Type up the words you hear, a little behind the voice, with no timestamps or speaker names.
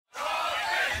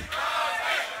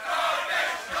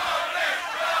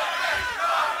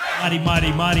Mighty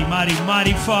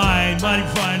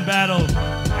fine battle.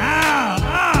 Ah,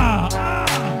 ah, ah.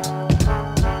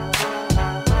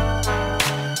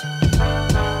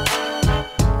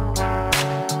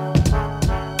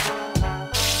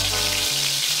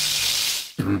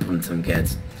 Some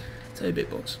cats. Tell you big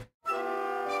box.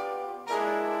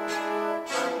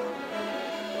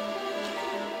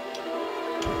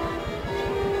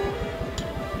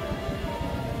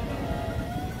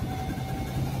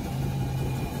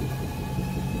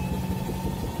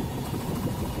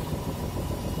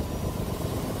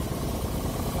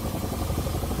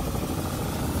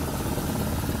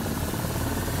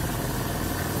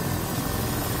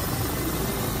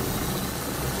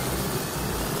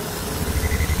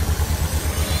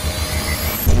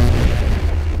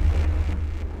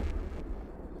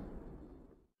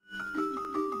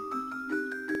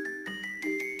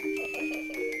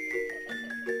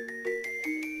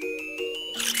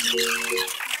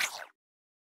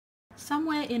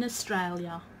 Somewhere in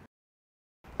Australia.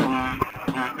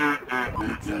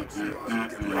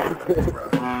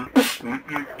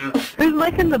 Who's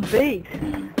making the beat?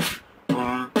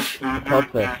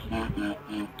 Codfish.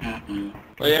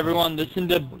 Hey everyone, listen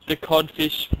to the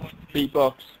Codfish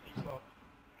beatbox.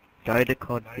 Go to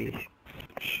Codfish.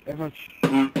 Everyone.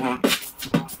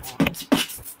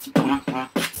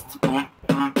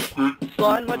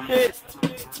 Slide my shit.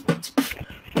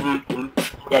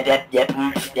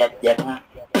 Yep.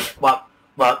 Bop.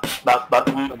 Got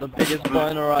the biggest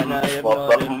boner right now, you have no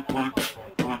idea.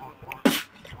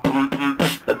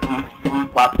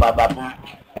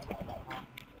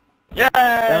 Yay!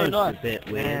 That was Nice. a bit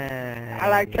weird. I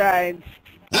like trains.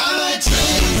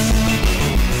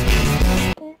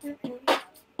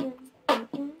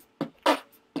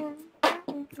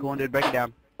 Come on, dude, break it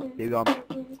down. Here we go.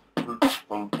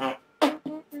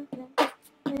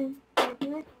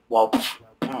 Whoa.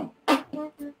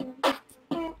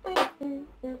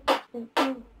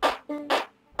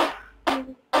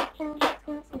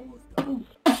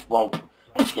 Whoa.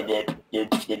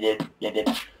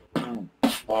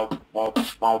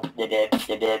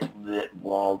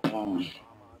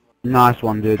 Nice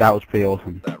one, dude. That was pretty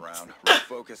awesome. That round.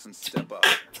 Refocus and step up.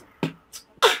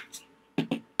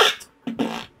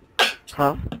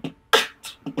 Huh?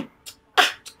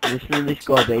 Listen to this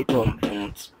guy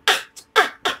beatbox.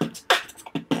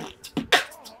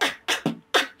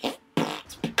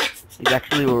 He's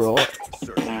actually alright.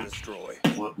 Search and destroy.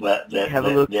 Have a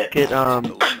look at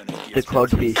the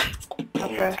Codfish.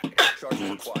 Okay.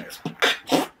 Charges acquired.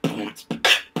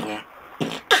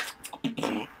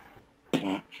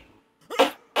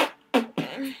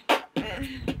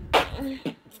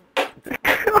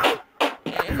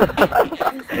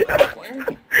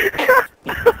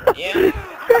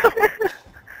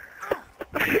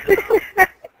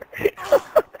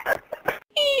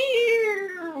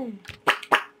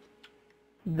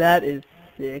 That is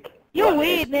sick. You're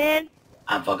weird, man.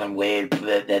 I'm fucking weird. How do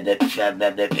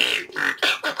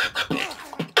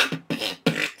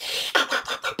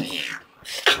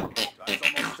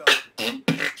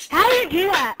you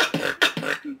do that?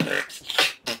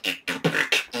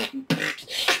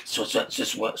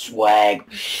 Swag.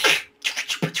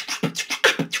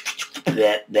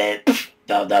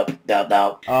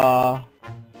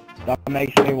 That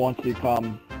makes me want to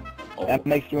come. That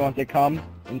makes me want to come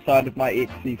inside of my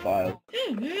exe file.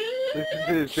 Listen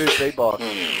to this dude beatbox.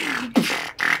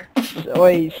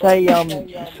 Wait, cause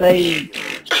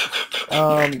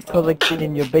I get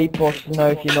in your beatbox to know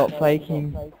if you're not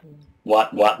faking. What?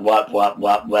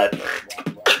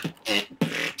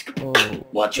 Oh.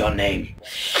 What's your name?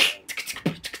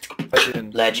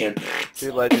 Legend. Legend.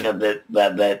 Dude, legend.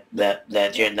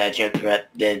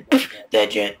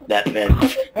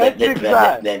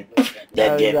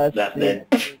 Legend.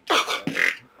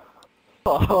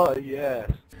 Oh, yeah.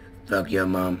 Fuck your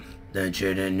mom. That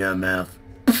shit in your mouth.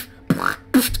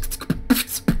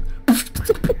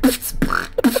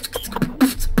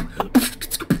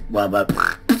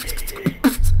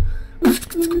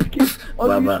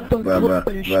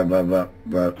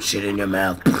 Bro. Shit in your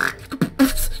mouth.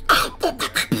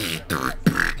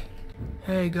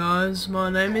 Hey guys, my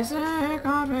name is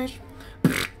CODFISH.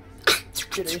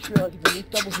 Shit, I just realised when you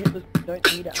double hit this, you don't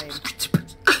need to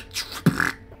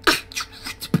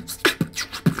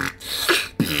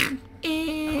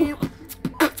aim.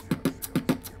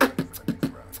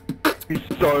 He's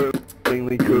so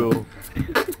really cool.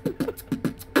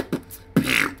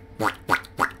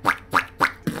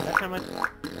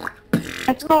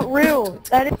 That's not real.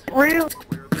 That is real.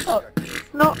 Oh,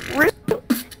 it's not real.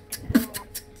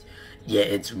 Yeah,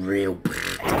 it's real.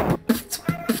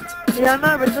 Yeah, I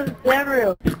know, but it doesn't sound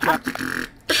real.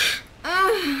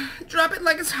 Drop it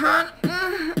like it's hot. What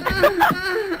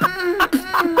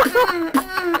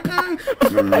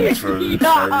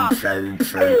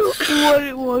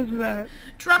it was that?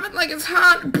 Drop it like it's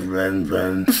hot.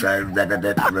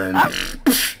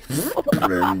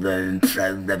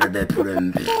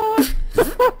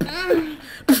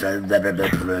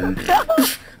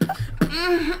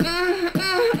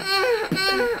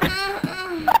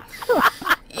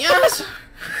 Yes.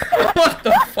 What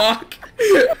the fuck?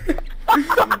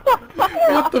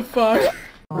 What the fuck?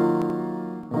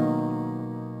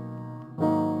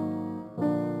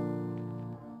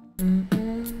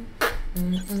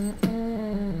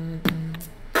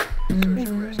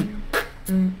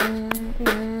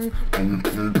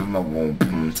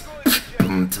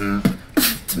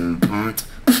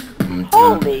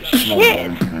 Holy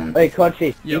shit! Hey,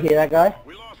 Codfish, you Yep. hear that guy?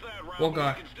 What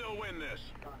guy?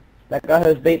 That guy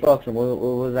who's beatboxing, what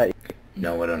was that?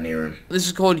 No, I don't hear him. This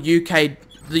is called UK,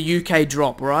 the UK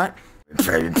drop, right? Look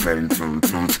at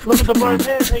the bird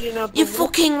there hanging out. You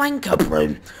fucking wanker.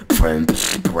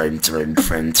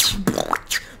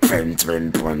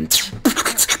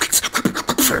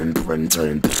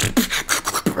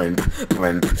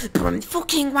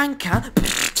 Fucking wanker.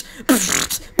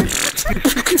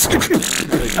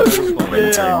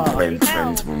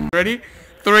 Ready?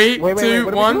 3, Wait, 2,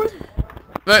 what are we 1. doing?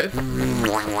 But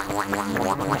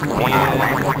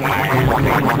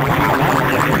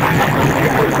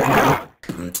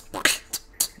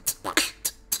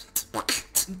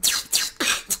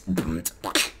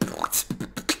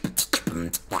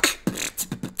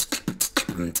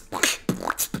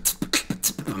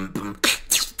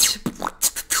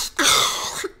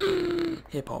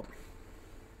hip hop.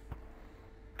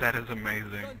 That is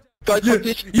amazing. Go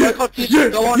Codfish, go Codfish,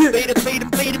 go on, beat it,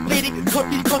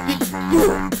 Codfish.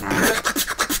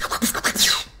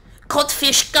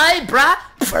 Codfish, go, bruh.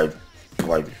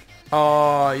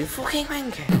 Oh, you fucking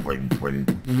wanker.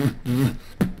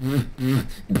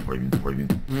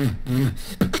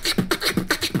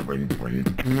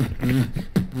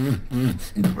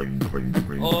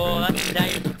 Oh, that's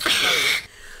dangerous.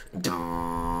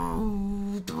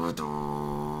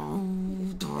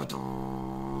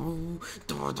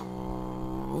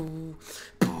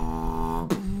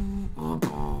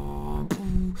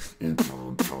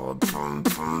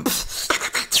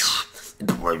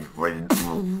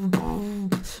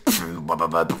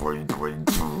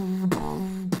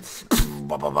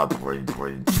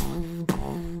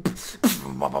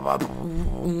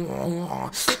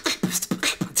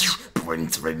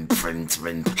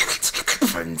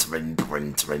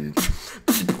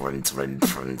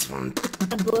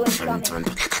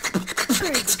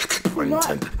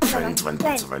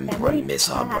 Miss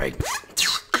Heartbreak.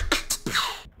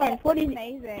 What is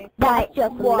amazing? That's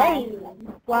just lame.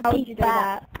 Why would you do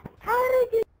that? How did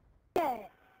you do it?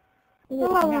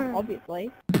 Well,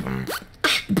 obviously.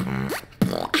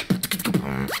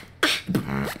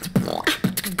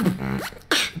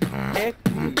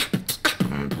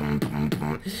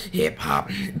 Hip hop.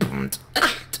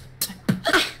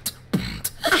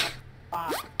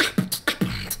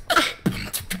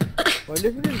 Well,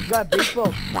 listen to this guy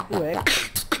beatbox.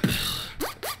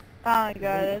 Oh my god,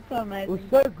 that's so It amazing. was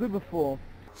so good before.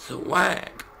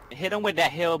 Swag. Hit him with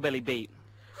that hillbilly beat.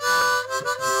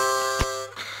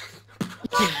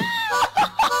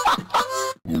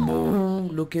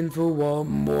 Looking for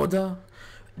warm water.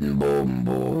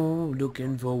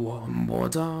 Looking for warm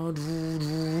water.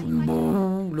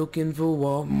 Looking for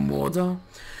warm water.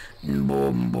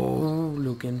 Looking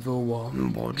for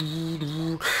warm water.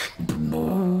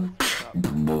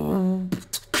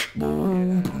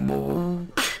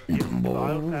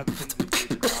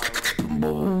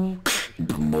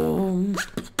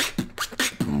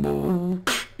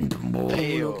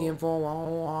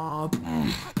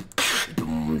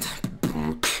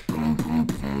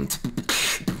 for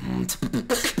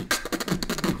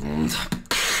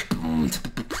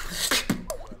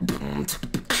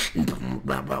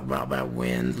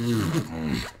wind.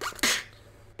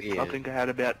 I think I had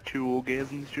about 2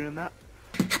 orgasms during that.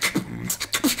 Dude,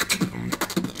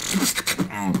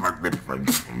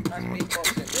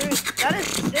 that is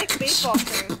sick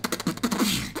beatboxing.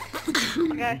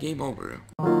 Okay. Game over.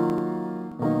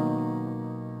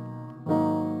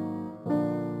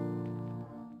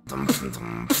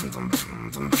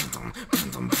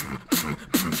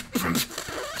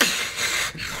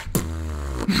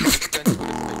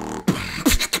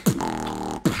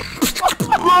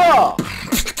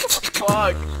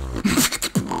 Fuck!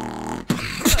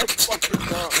 That's fucking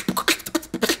dumb.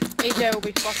 AJ will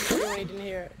be fucking through when he didn't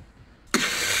hear it.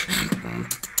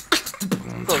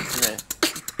 Close to me.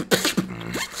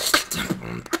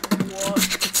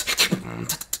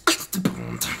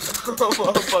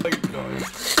 Oh my god.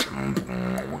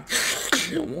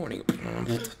 Warning.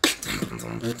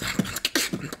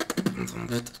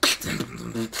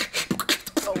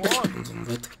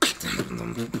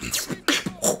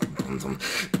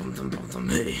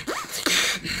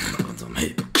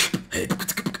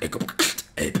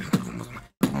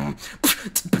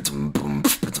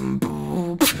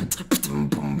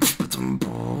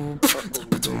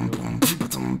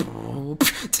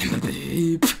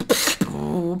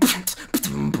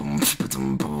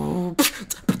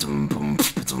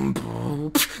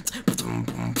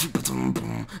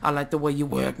 I like the way you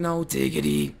work, no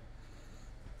diggity.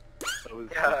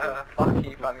 Yeah, fuck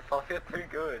you, man. I feel too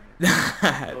good.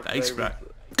 Thanks, bro.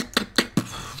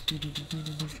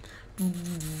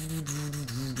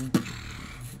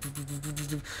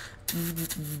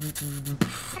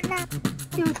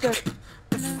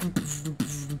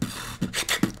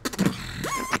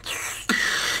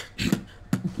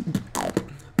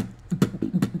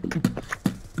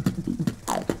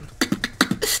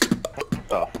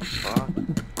 Oh, fuck.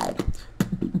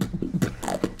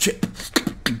 Shit.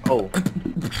 Oh.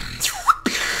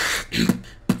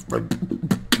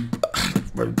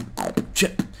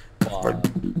 Shit. Wow.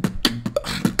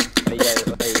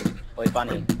 Oi,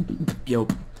 Bunny. Yo.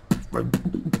 Do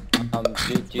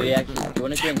you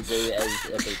want to do it as a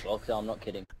beatboxer? I'm not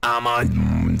kidding. I'm a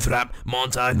trap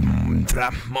monster,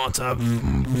 trap monster,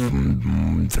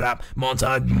 trap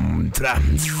monster,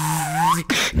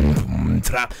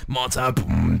 trap monster,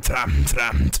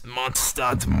 trap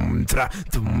monster,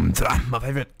 trap. My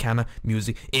favorite kind of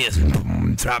music is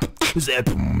trap. Who's that?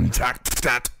 Trap.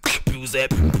 Who's that?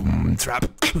 Trap.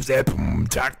 Who's that?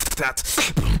 Trap. Trap.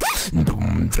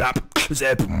 Who's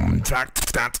that?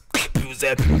 Trap. Who's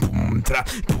that?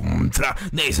 Trap.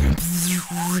 Nice.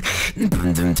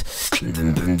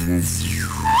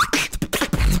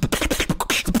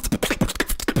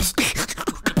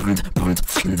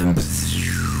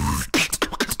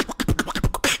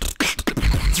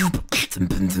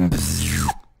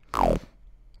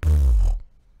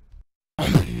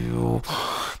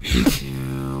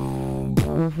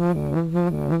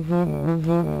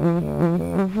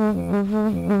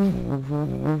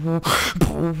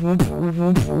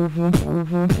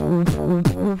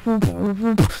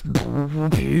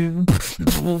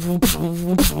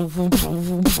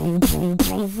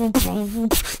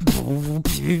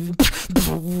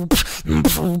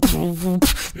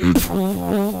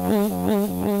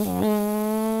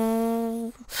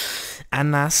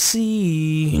 And I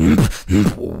see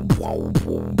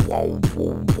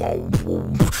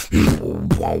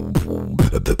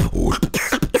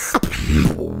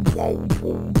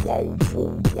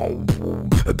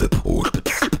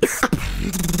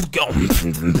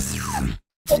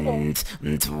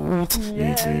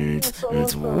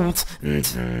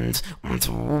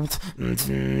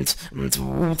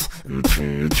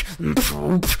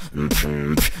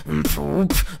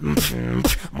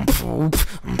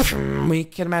we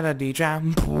can melody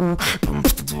jam.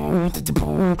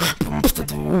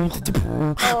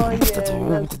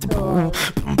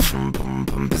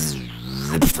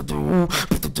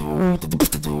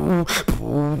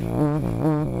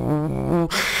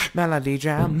 Melody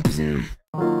jam.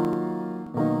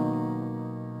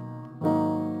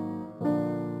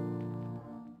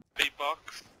 Beatbox.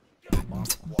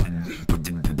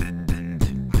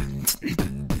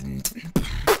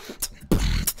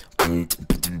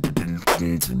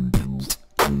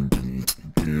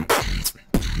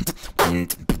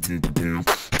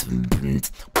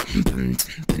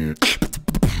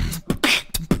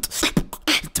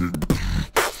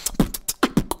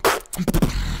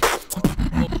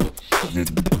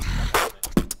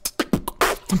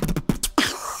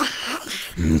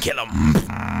 Kill him.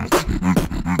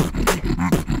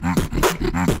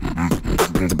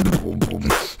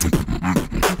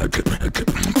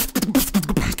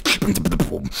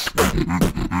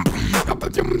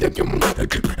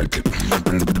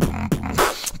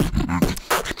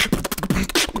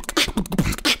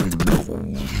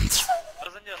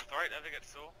 Doesn't your throat ever get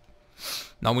sore?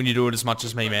 Not when you do it as much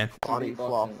as me, man. Body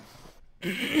fluff.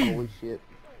 Holy shit.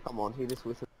 Come on, hit us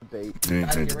with a beat.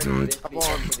 Come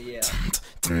on.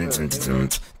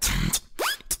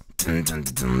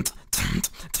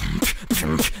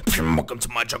 Welcome to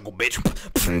my jungle, bitch.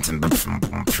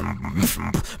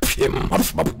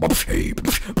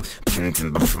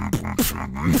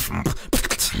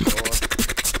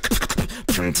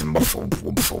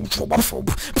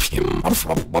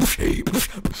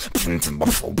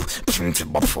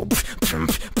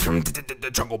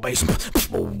 Jungle bass.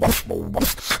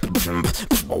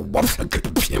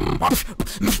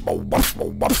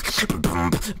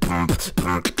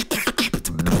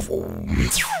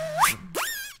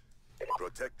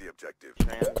 Protect the objective.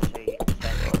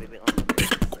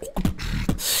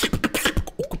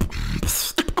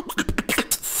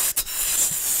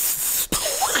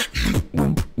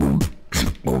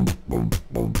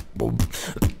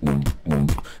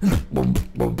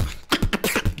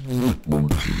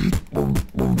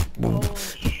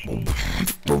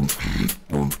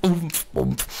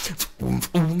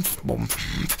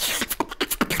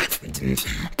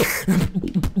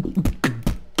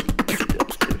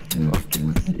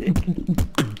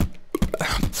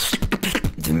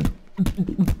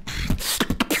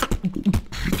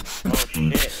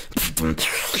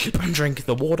 Drink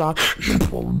the water.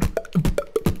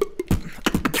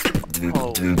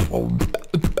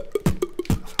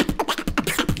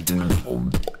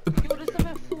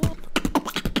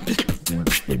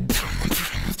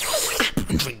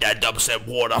 Drink that dubstep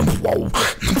water.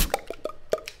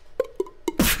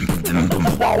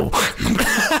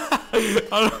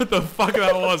 I don't know what the fuck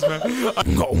that was, man.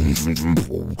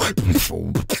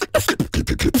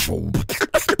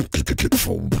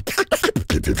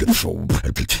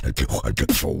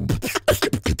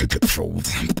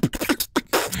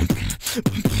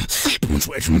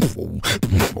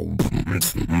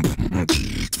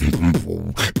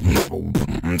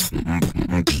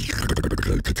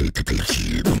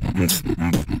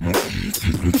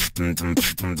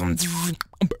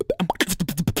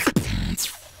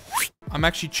 I'm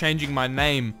actually changing my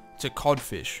name to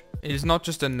Codfish. It is not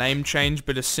just a name change,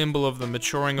 but a symbol of the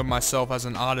maturing of myself as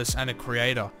an artist and a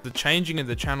creator. The changing of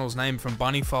the channel's name from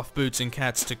Bunny Fuff Boots and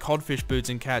Cats to Codfish Boots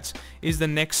and Cats is the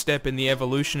next step in the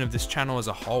evolution of this channel as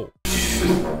a whole.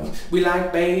 We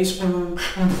like bass,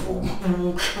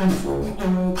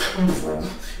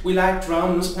 we like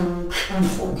drums,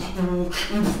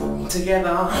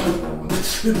 together.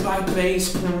 We like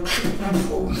bass, we like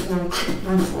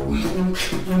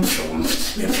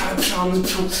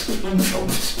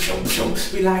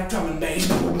drums, we like drum and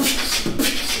bass.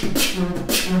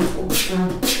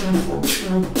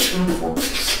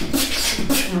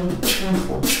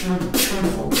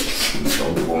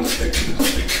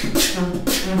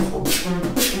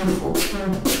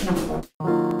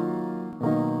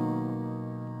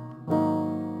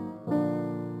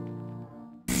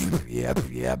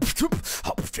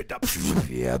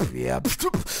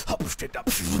 Hop straight up,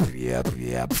 hop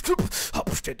straight up,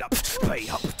 hop straight up, play,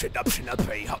 hop straight up, in a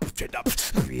play, hop straight up, hop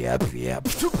straight up,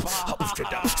 hop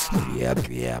straight up,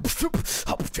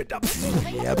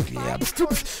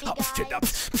 hop straight up,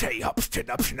 play, hop straight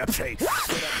up, in a play.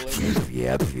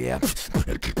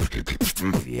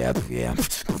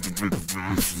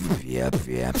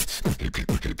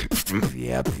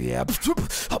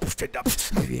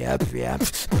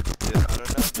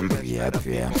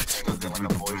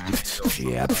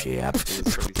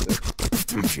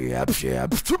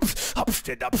 Hop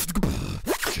straight up,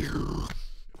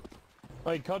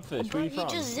 Wait, Codfish, Bro, where you from? You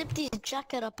just zipped his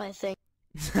jacket up, I think.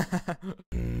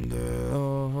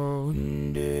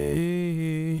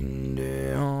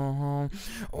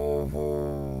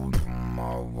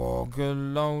 I walk a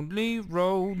lonely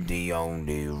road, the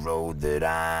only road that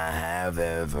I have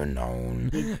ever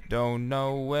known. Don't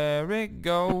know where it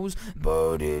goes,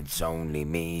 but it's only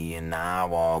me and I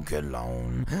walk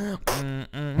alone.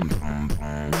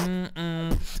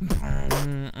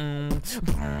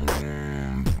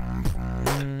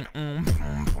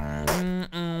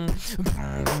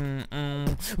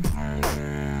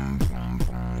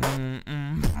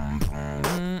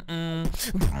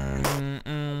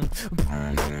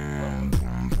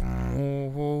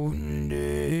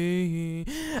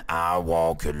 I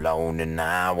walk alone and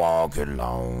I walk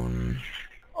alone.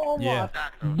 Oh my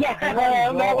Yes,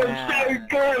 man, that was so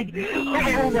good!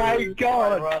 Oh my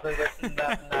god! I'd rather listen to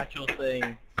that natural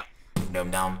thing.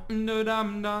 Dum dum dum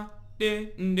dum dum.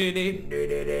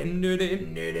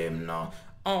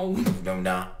 Oh, dum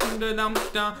dum dum dum dum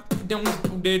dum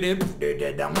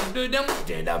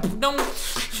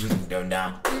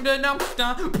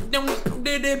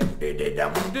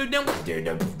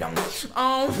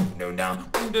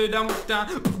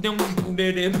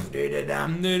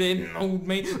Hold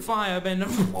me,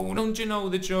 firebender. Oh, don't you know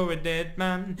that you're a dead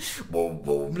man? Whoa,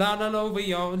 whoa, blood all over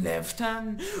your left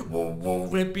hand. Whoa, whoa,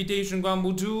 reputation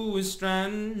crumbled to a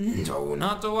strand. Oh,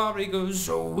 not to worry, cause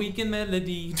so weak in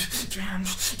melody.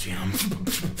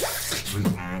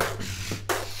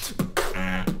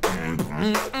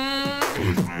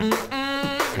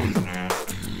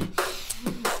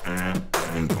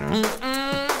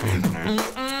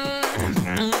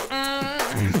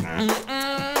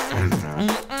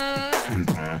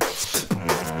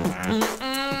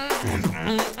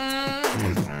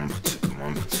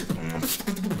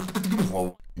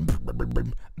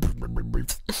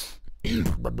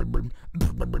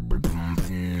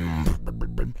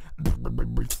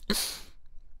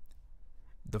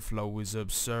 The flow is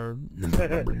absurd. Is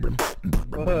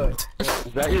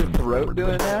that your throat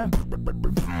doing that?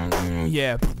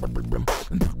 Yeah.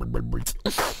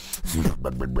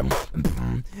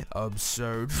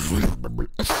 Absurd.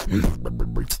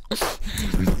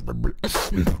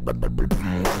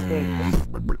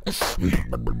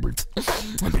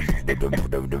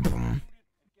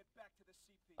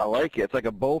 I like it. It's like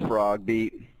a bullfrog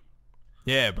beat.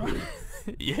 Yeah, bro.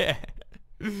 Yeah.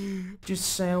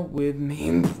 Just sail with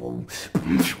me.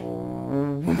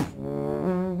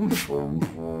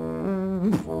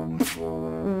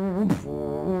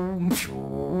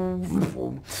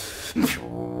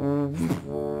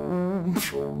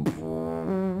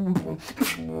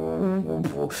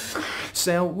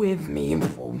 Sail with me.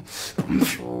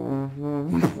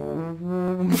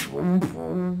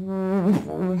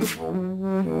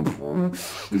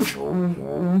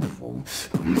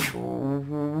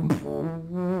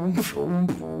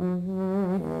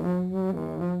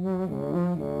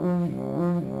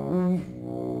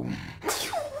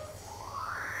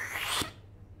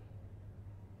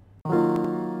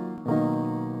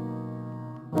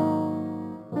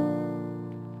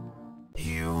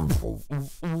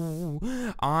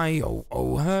 I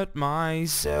hurt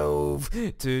myself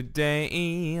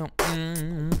today.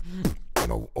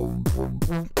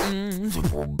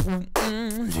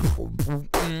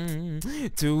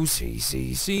 To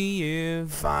see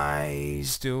if I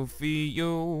still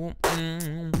feel.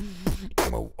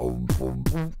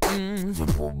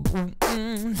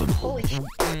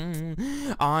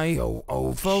 I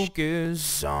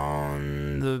focus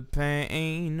on the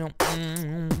pain.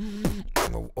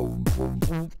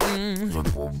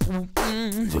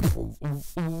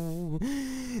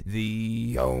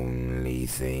 The only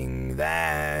thing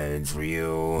that's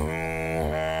real.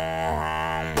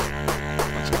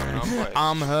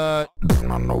 I'm hurt.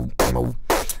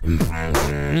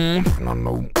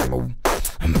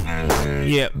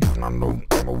 Yep.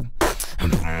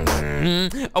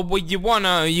 Oh, well, you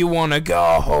wanna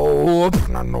go.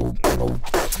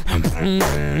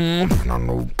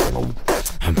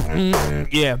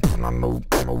 Yeah.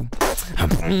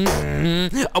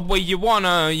 Oh, well, you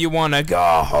wanna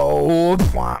go.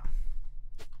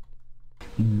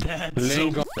 That's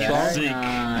so sick.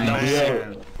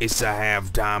 Nice. It's a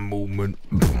halftime movement.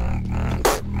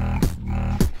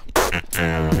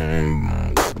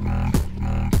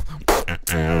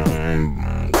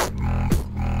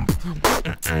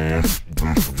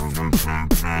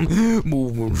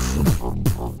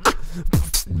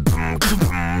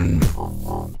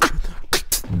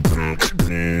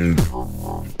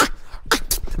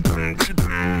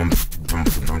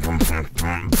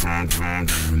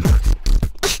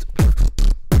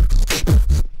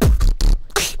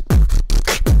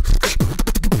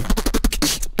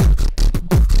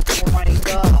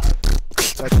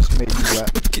 That just made me wet.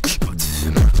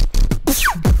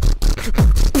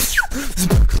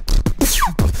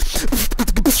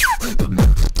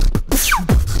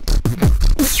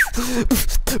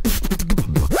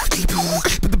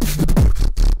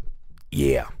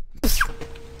 Yeah.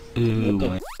 What the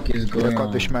f is going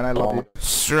on? CODFISH man, I love you.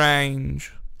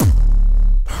 Strange.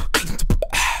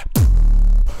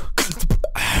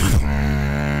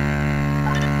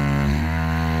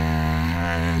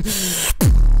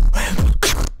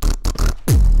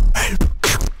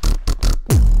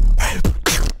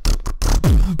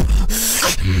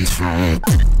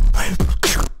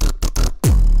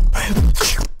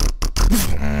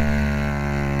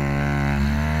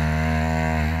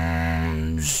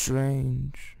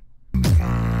 Strange.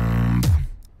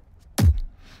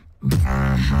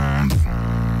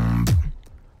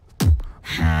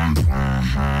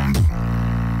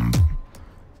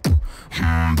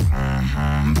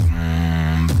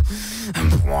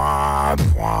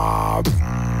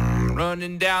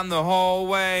 Running down the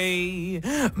hallway.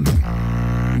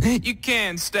 You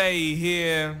can't stay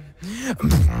here.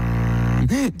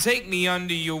 Take me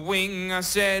under your wing. I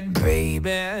said,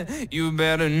 baby, you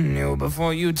better kneel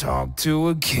before you talk to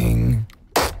a king.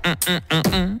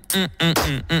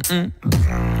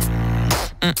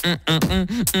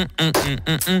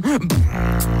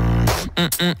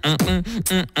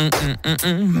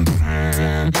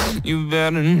 You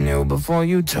better kneel before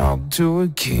you talk to a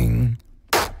king.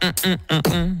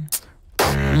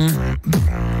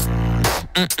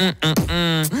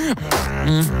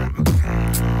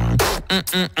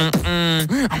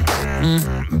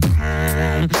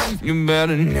 You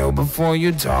better kneel before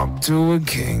you talk to a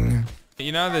king.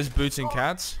 You know there's boots and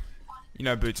cats? You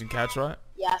know boots and cats, right?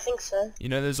 Yeah, I think so. You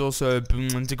know there's also...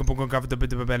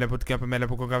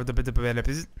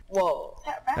 Whoa.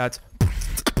 That's...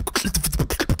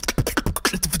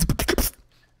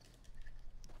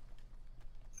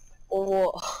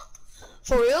 Oh.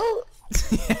 For real?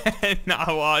 Yeah, no,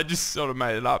 well, I just sort of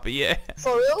made it up, but yeah.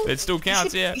 For real? It still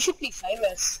counts, yeah. You should be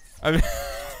famous. I mean,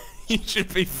 you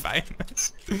should be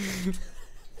famous.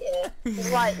 Yeah,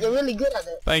 it's like, you're really good at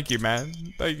it. Thank you, man.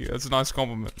 Thank you. That's a nice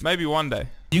compliment. Maybe one day.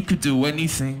 You could do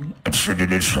anything.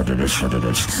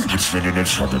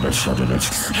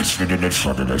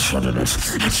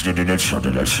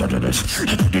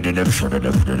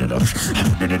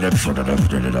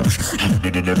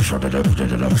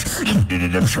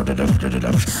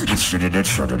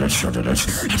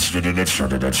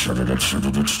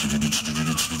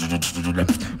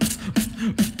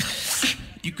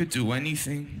 You could do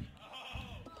anything.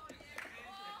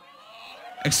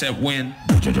 Except win.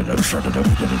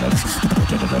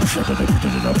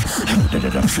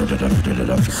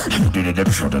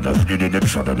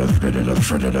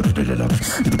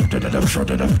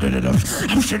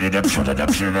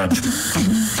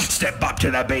 Step up to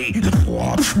the beat.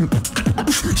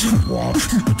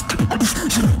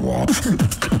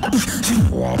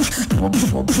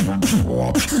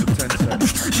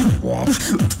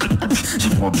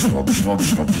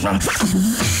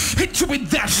 Hit you with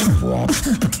that.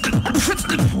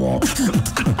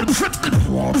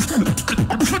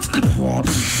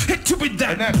 Hit you with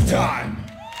that time.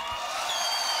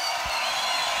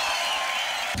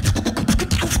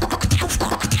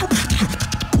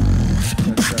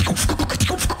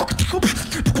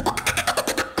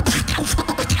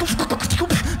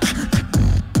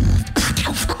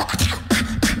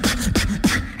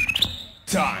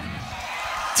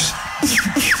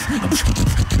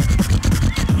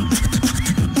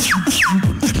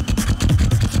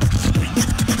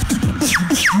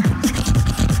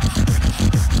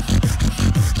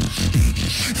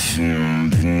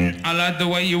 I like the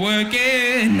way you work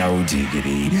it. No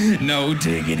diggity, no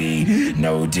diggity,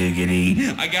 no diggity.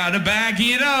 I gotta back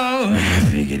it up.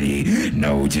 Diggity,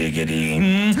 no diggity.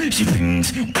 She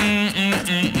pins.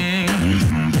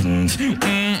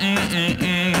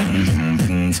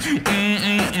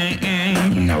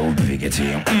 No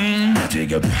biggity.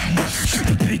 Dig up.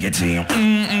 Biggity.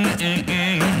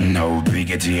 No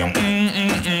biggity.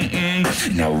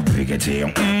 No biggity.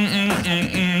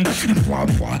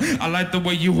 I like the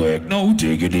way you work, no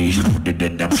diggity.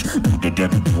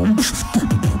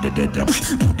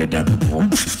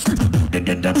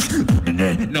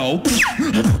 No.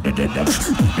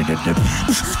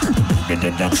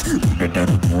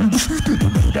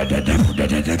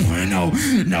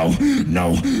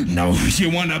 No. You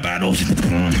wanna battle?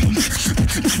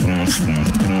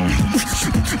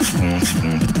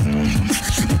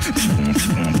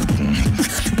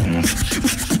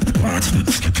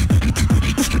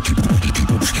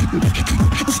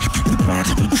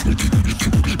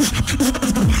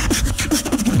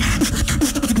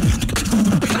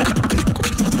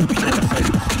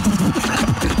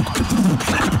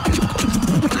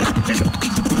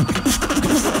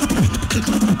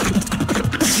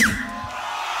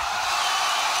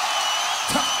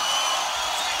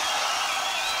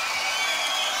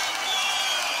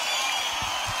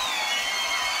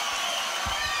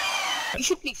 You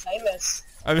should be famous.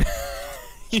 I mean,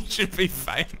 you should be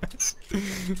famous.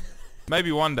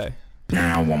 Maybe one day.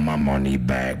 Now I want my money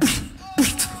back.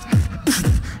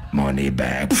 Money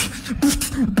back.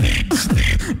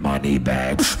 Money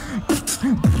back.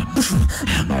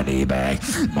 Money back.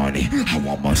 Money. I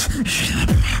want my shit.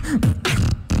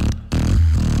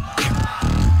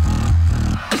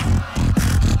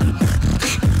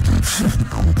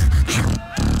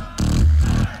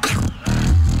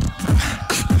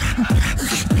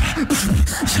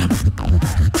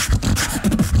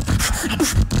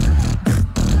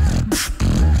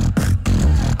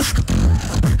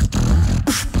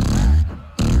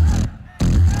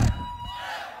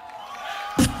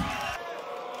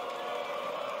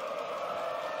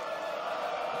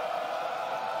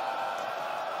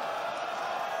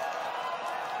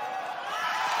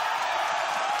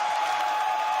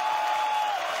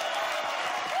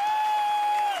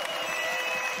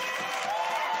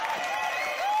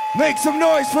 Make some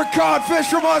noise for Codfish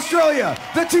from Australia,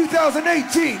 the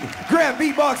 2018 Grand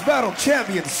Beatbox Battle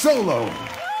Champion Solo.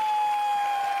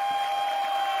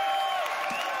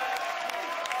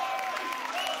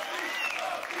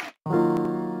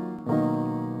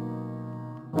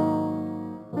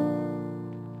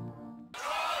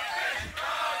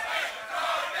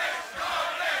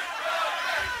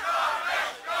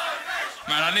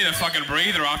 Man, I need a fucking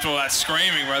breather after all that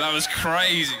screaming, bro. That was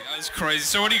crazy. That was crazy.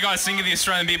 So what do you guys think of the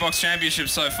Australian Beatbox Championship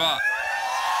so far?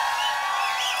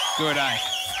 Good, eh?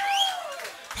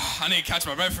 I need to catch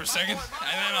my breath for a second, and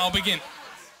then I'll begin.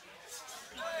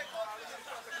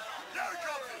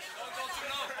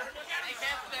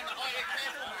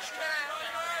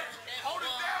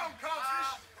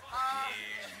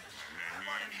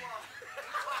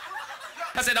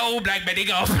 I said, oh, Black Betty,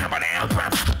 go.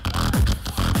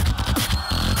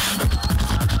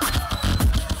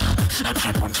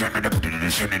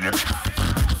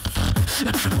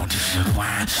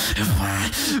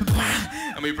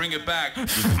 And we bring it back.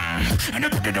 And I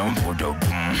put it on for dope.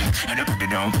 And I put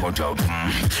it on for dope.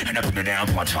 And I put it down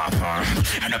for top.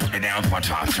 And I put it down for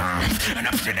top. And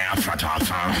I put it down for top.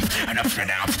 And I put it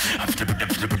down.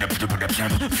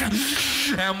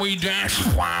 And we dance.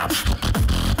 Swap.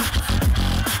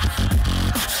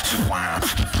 Swap.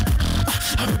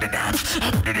 Up it up.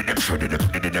 Up it up. Shoot it up.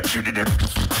 Shoot it up. Shoot it up.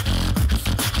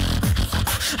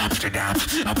 Up it up.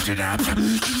 Up it up.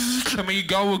 Let me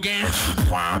go again.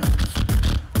 Swap.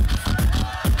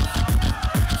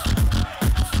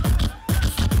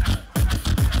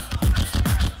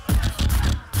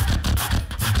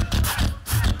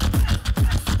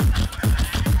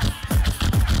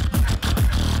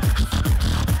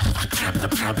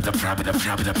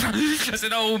 I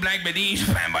said, oh, Black Betty.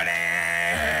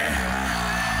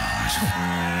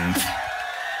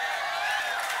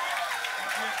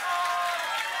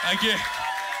 Thank you.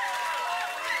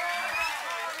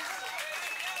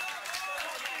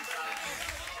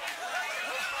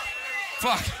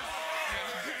 Fuck.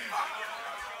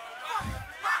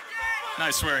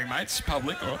 No swearing, mate. It's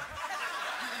public, or...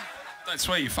 Don't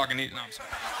swear, you fucking idiot. No, I'm sorry.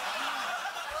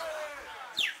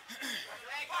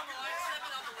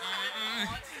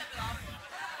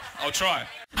 I'll try.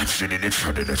 I'm sitting in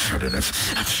front of this, front of this.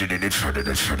 I'm sitting in front of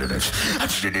this, front of this. I'm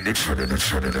sitting in front of this,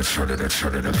 front of this, front of this,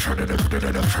 front of this, front of this, front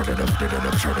of this, front of this, front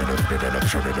of this, front of this, front of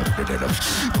this, front of this, front of this.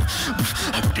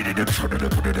 I'm sitting in front of the,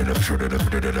 front of the, front of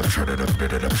the, front of the, front of the,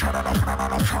 front of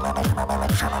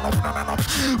the, front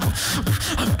of the, front of the, front of the, front of the.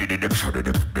 I'm sitting in front of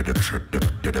the, front of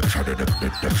the, front of the, front of the, front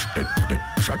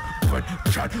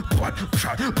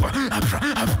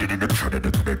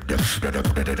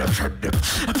of the,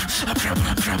 I'm sitting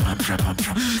in front of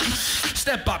the,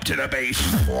 step up to the bass.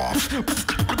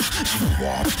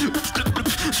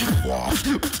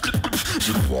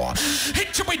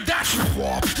 Hit you with that.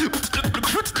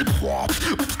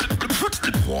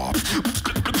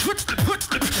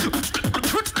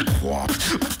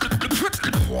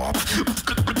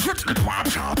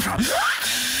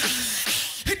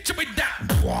 Hit you with that.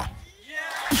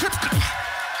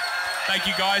 Thank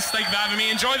you guys. Thank you for having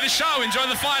me. Enjoy the show. Enjoy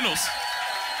the finals.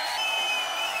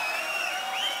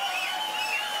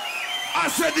 I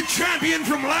said the champion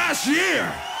from last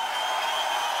year.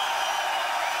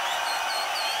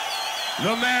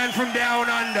 The man from down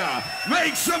under.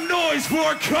 Make some noise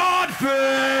for Codfish.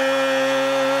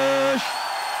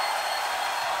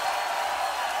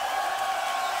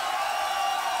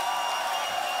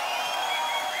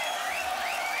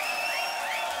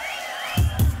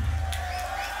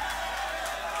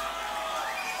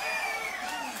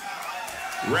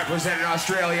 Representing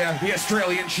Australia, the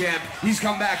Australian champ. He's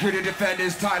come back here to defend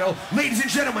his title. Ladies and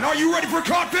gentlemen, are you ready for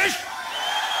Codfish?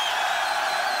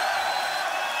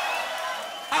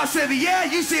 I say the yeah,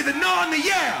 you say the no and the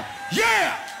yeah.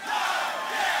 Yeah!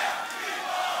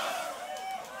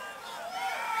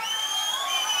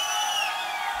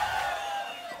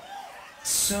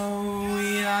 So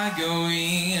we are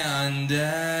going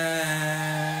under.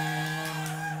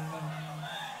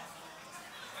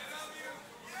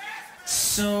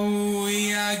 So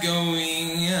we are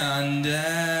going under.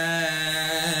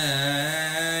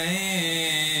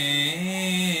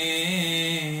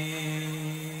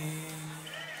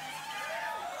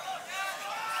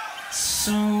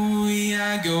 So we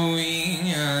are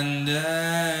going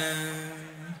under.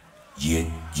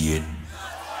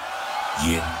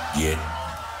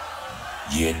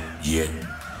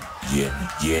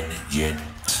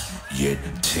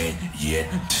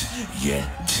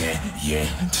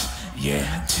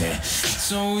 Yet.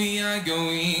 So we are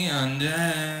going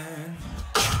under.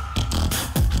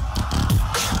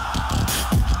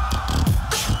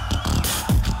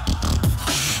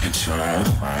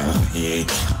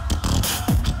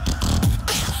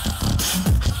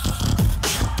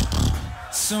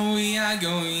 So we are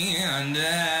going under.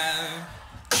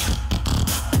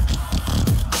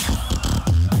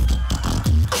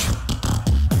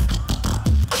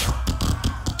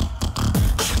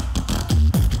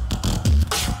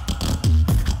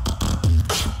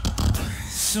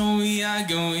 So we are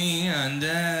going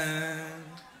under.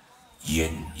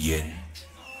 Yin, yin,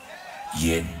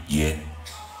 yin, yin,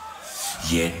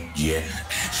 yin, yin,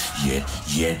 yin,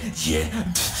 yin, yin,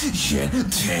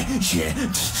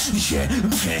 yin,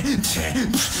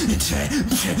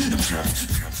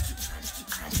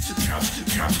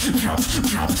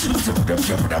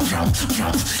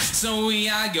 so we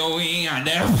are going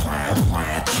under.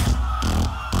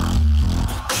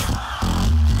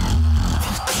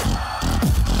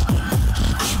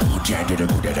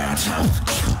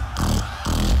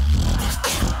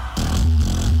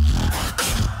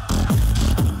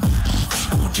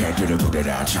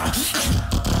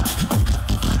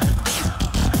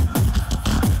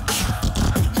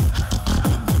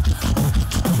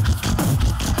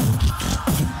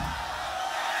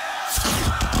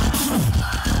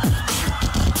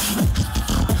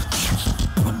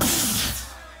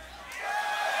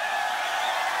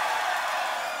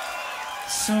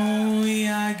 So we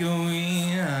are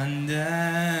going under.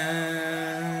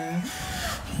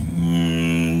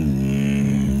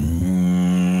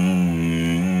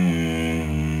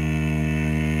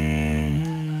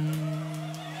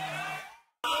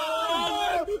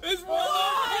 It's 1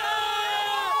 million!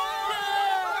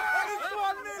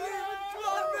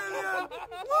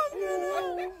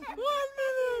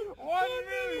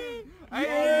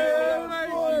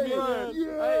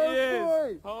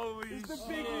 Holy shit! It's the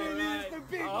big million! It's the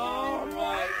big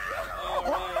million!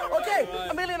 Okay,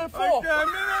 1,000,004. Okay,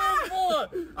 1,000,004.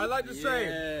 I'd like to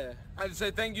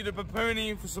say thank you to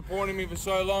Papuni for supporting me for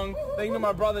so long. Thank you to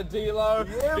my brother D-Lo.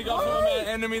 Big up to my man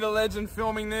Enemy the Legend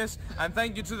filming this. And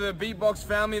thank you to the Beatbox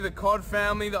family, the COD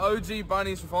family, the OG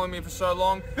bunnies for following me for so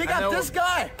long. Big up this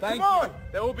guy! Thank you.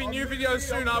 There will be new videos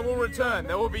soon. I will return.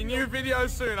 There will be new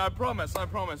videos soon. I promise. I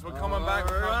promise. We're coming back.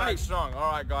 We're coming back strong.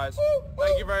 All right, guys.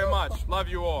 Thank you very much. Love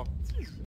you all.